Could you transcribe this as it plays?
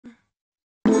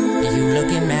You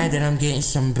looking mad that I'm getting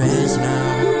some bands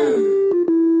now.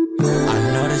 I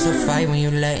know there's a fight when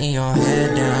you letting your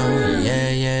hair down. Yeah,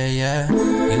 yeah, yeah.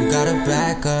 You gotta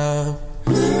back up.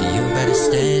 You better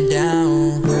stand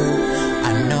down.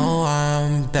 I know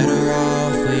I'm better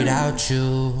off without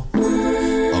you.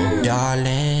 Oh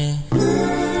darling,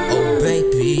 oh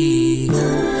baby,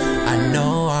 I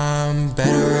know I'm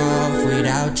better off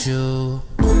without you.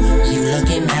 You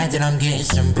looking mad that I'm getting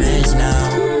some bands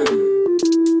now.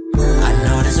 I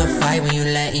know there's a fight when you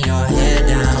letting your hair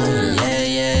down. Yeah,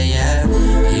 yeah, yeah.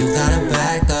 You gotta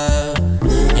back up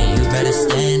and you better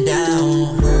stand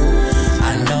down.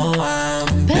 I know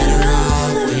I'm better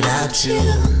off without you.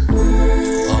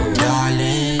 Oh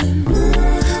darling,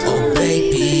 oh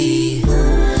baby,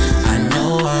 I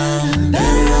know I'm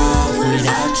better off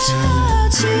without you.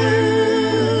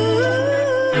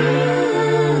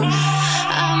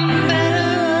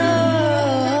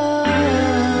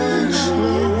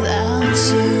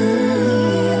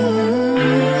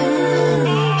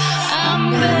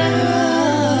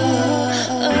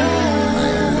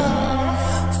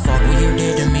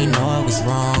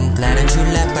 Wrong. Glad that you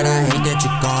left, but I hate that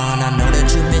you're gone. I know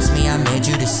that you miss me, I made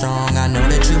you this song. I know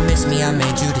that you miss me, I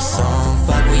made you this song.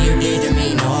 Fuck what you did to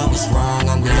me, know I was wrong.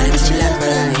 I'm glad that you left, but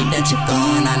I hate that you're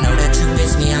gone. I know that you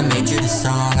miss me, I made you this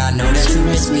song. I know that you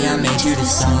miss me, I made you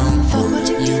this song.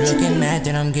 You looking mad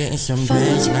that I'm getting some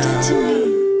bands now.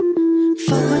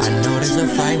 I know there's a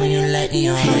fight when you letting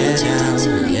your hair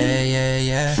down. Yeah, yeah,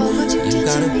 yeah. You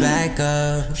gotta back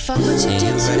up and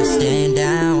you better stand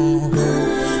down.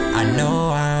 I know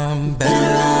I'm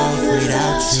better off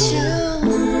without you.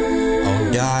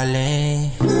 Oh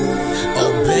darling,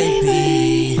 oh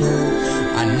baby,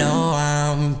 I know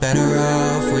I'm better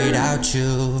off without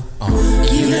you.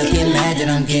 You looking mad that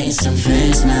I'm getting some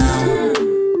bands now.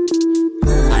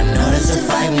 I know there's a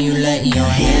fight when you letting your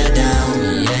hair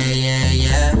down. Yeah, yeah,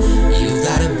 yeah. You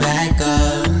gotta back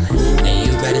up and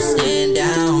you better stand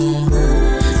down.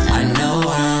 I know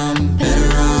I'm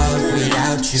better off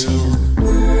without you.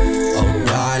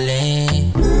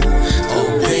 Darling, oh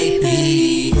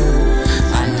baby, I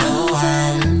know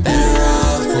I'm better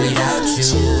off without you.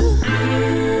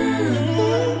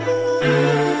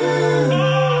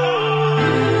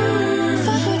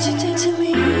 Fuck what you did to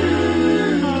me.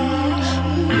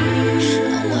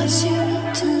 I want you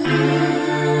to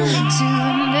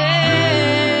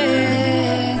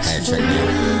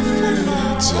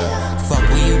Fuck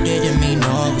what you did to me, know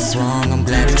I was wrong. I'm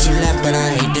glad that you left, but I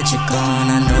hate that you're gone.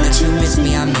 I know that you miss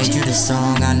me, I made you the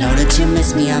song. I know that you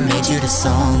miss me, I made you the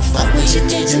song. Fuck what you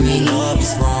did to me, know I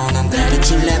was wrong. I'm glad that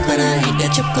you left, but I hate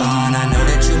that you're gone. I know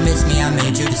that you miss me, I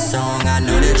made you the song. I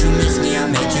know that you miss me, I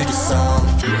made you the song.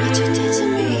 Fuck what you did to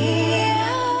me.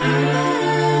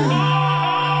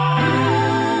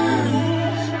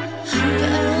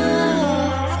 Better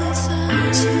off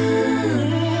without you,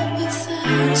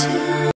 without you.